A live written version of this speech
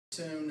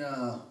Soon,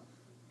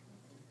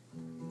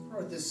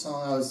 wrote this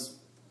song. I was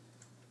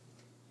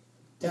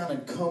down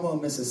in Como,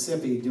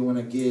 Mississippi doing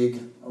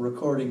a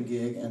recording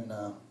gig, and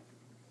I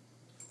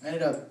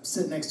ended up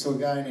sitting next to a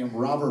guy named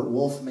Robert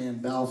Wolfman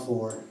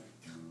Balfour,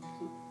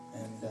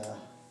 and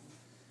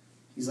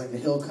he's like a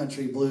hill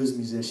country blues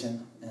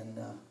musician, and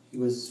he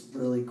was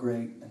really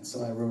great, and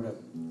so I wrote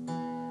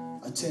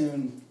a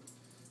tune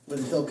with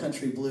a hill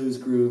country blues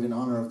groove in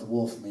honor of the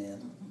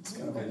Wolfman. It's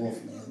kind of a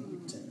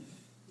Wolfman tune.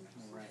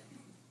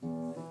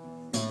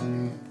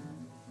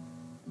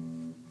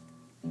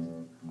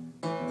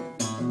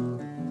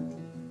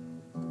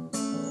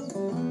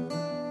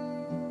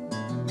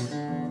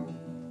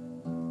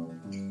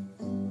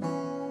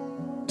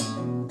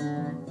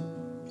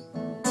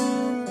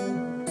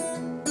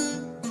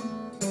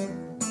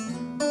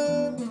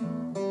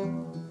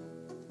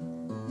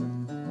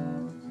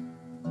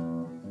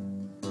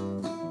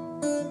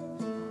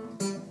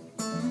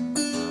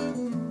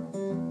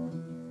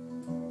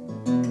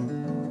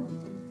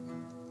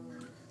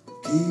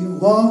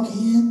 Keep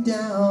walking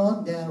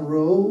down that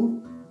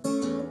road,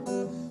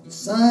 the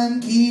sun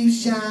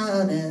keeps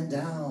shining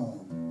down.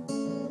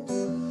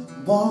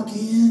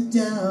 Walking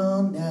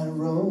down that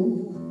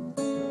road,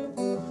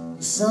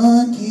 the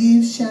sun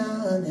keeps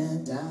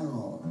shining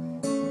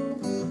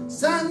down.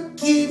 Sun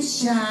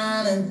keeps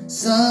shining,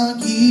 sun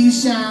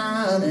keeps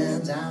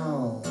shining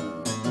down.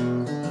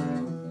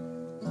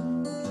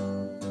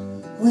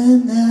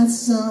 When that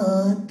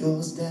sun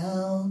goes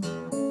down,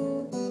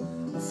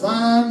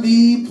 find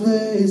me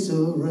place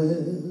to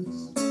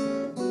rest.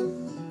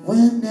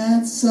 When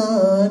that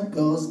sun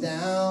goes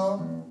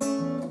down,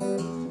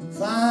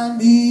 find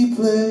me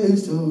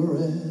place to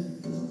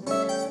rest.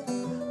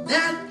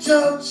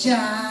 Natural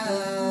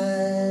child,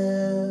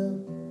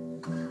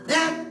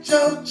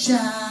 natural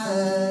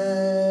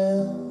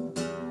child,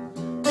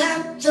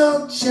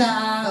 natural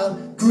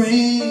child,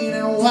 green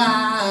and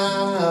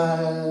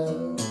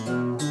wild.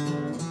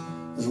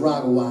 Let's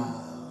rock a while.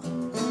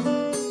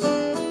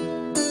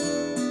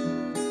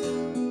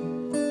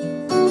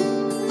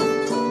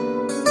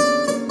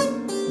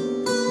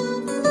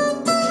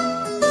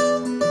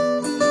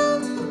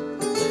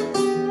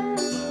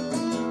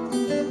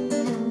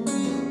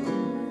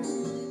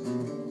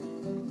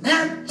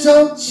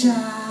 Natural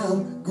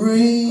child,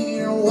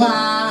 green and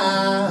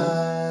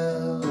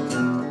wild.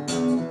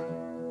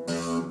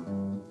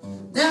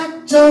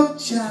 Natural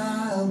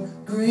child,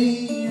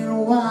 green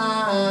and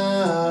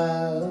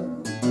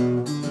wild.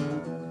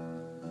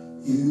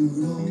 You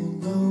don't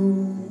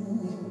know,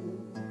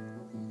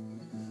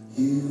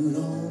 you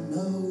don't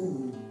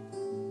know,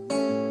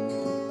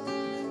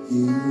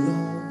 you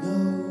don't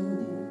know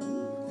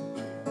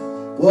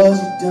what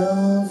you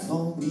done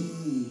for me.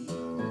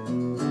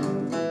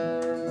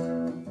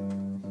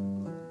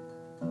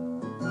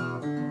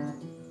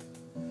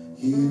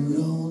 You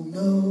don't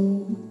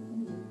know,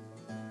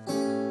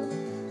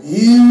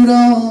 you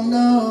don't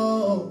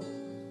know,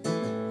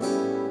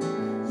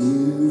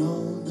 you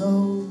don't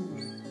know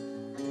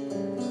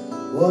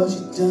what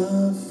you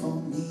done for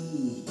me.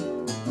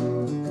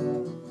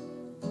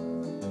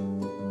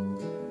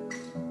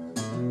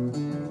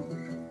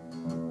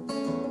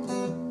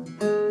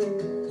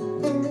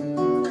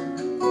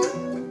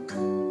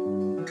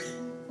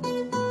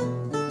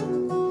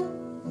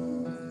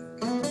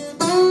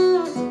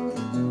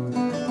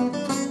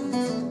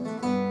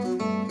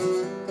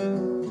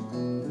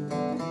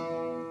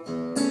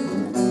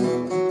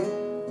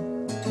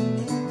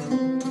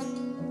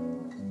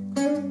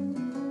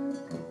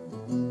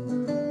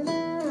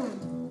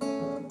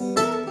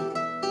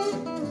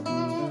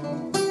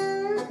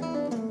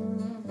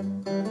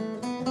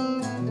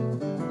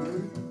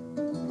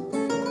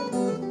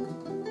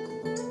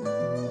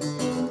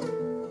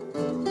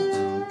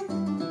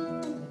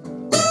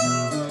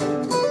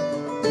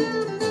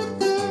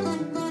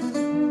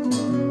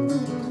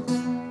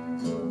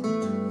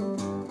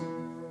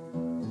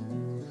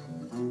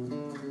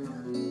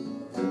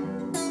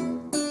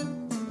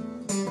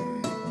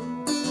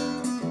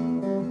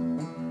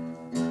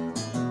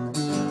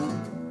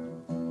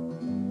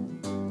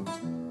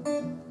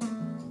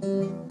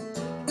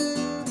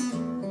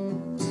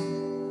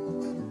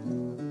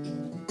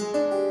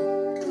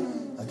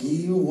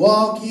 Keep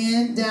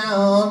walking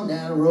down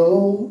that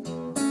road,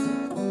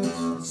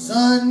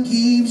 sun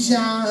keeps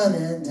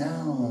shining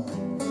down.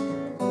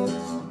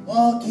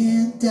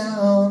 Walking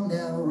down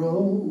that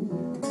road,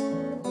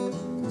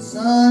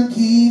 sun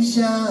keeps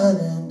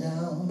shining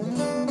down.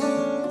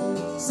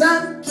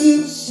 Sun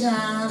keeps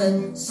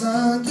shining,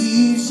 sun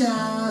keeps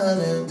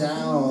shining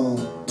down.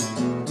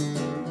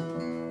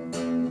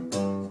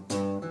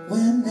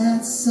 When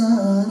that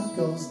sun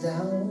goes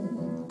down,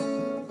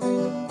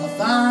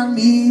 find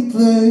me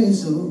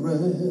place to rest.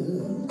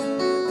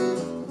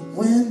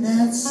 When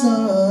that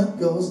sun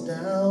goes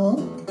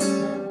down,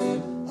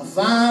 I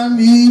find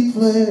me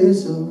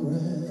place to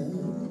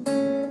rest.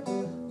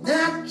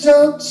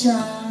 Natural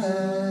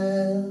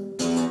child,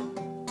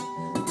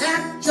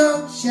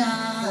 natural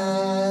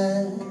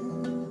child,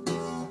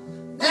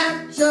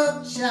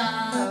 natural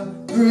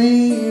child,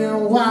 green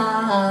and white.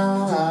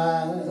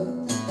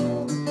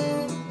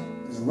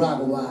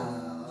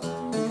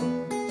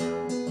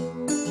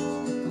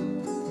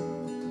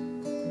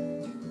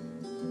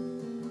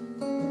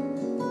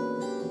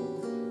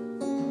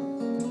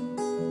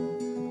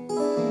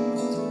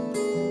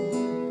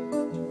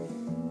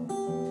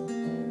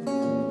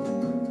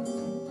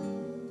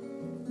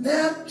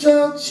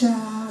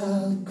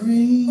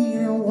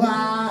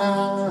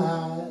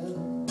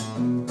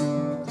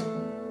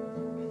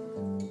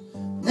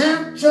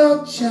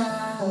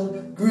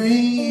 child,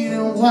 green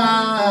and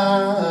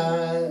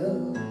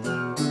wild.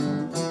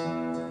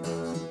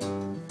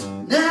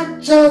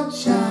 Natural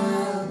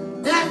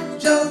child,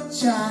 natural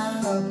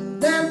child,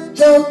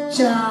 natural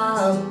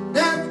child,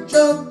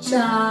 natural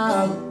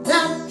child,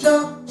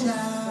 natural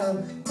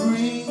child,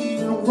 green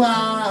and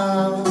wild.